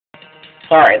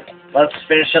Alright, let's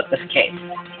finish up this case.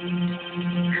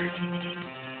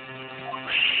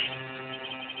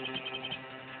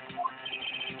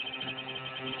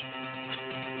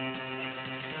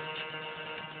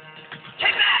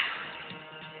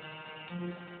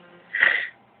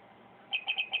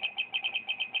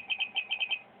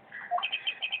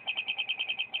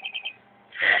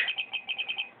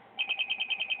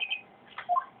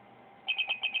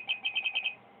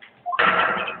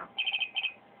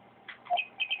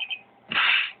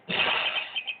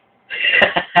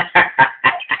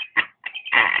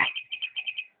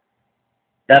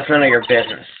 That's none of your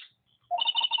business.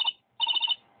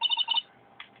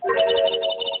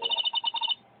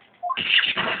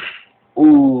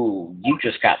 Ooh, you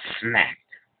just got smacked.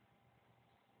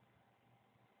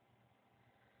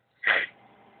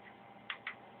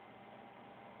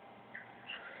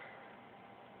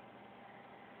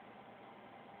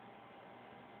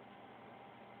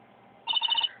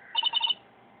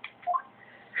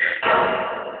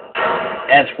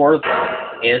 Edgeworth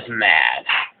is mad.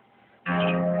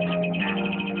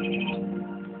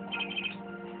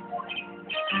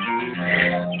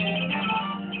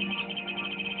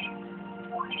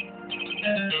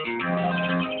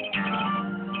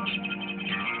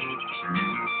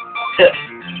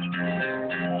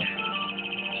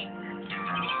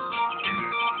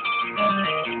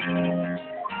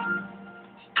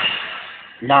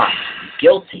 Not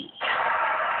guilty.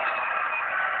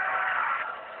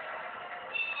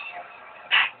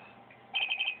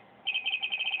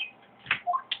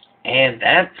 And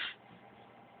that's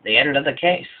the end of the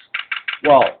case.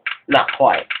 Well, not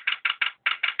quite.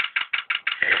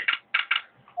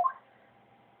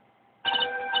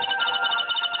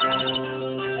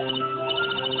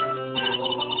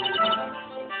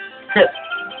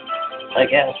 I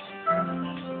guess.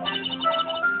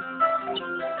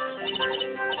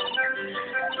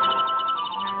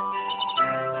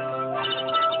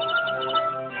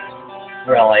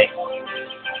 Really?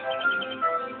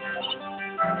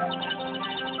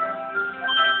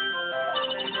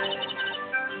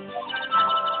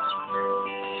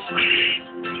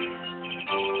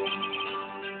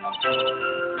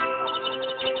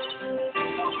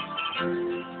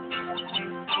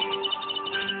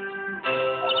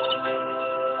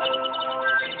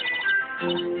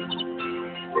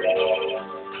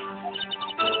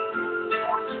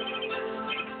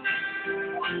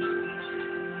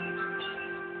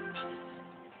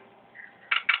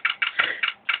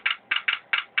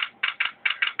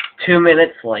 Two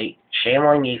minutes late. Shame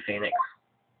on you, Phoenix.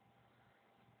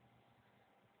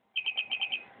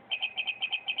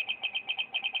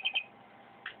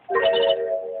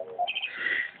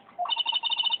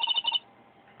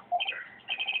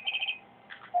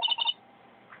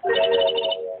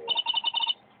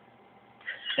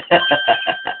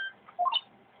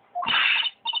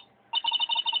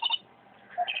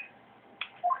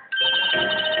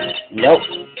 Nope.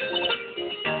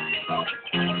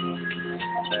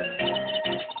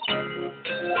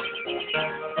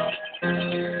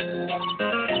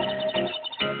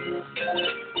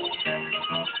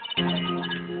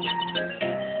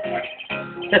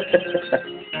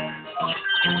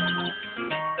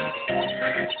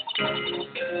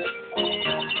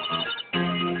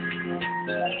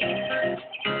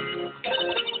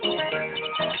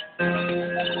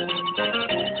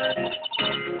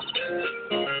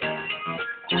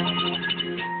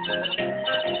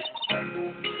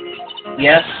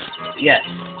 Yes, yes.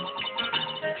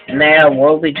 Naya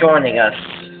will be joining us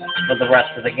for the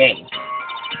rest of the game.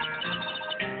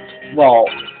 Well,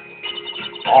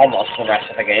 almost the rest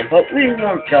of the game, but we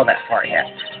won't go that far yet.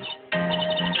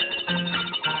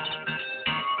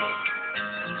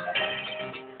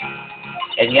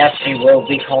 And yes, she will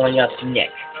be calling us Nick.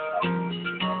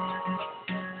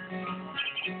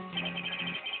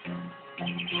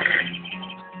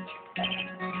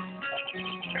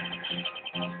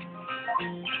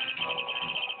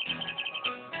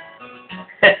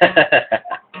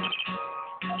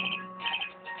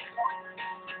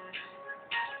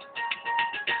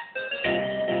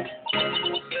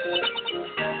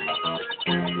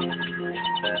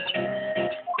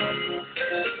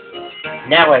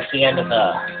 Now it's the end of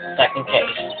the second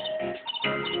case.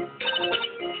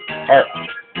 Or,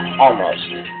 almost.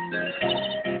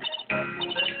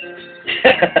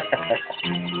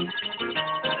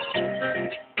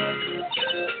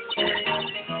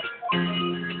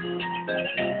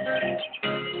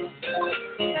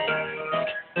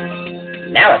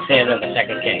 Now it's the end of the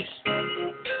second case.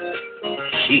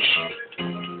 Sheesh.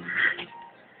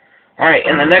 Alright,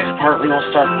 in the next part we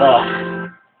will start the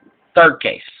third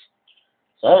case.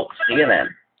 So, see you then.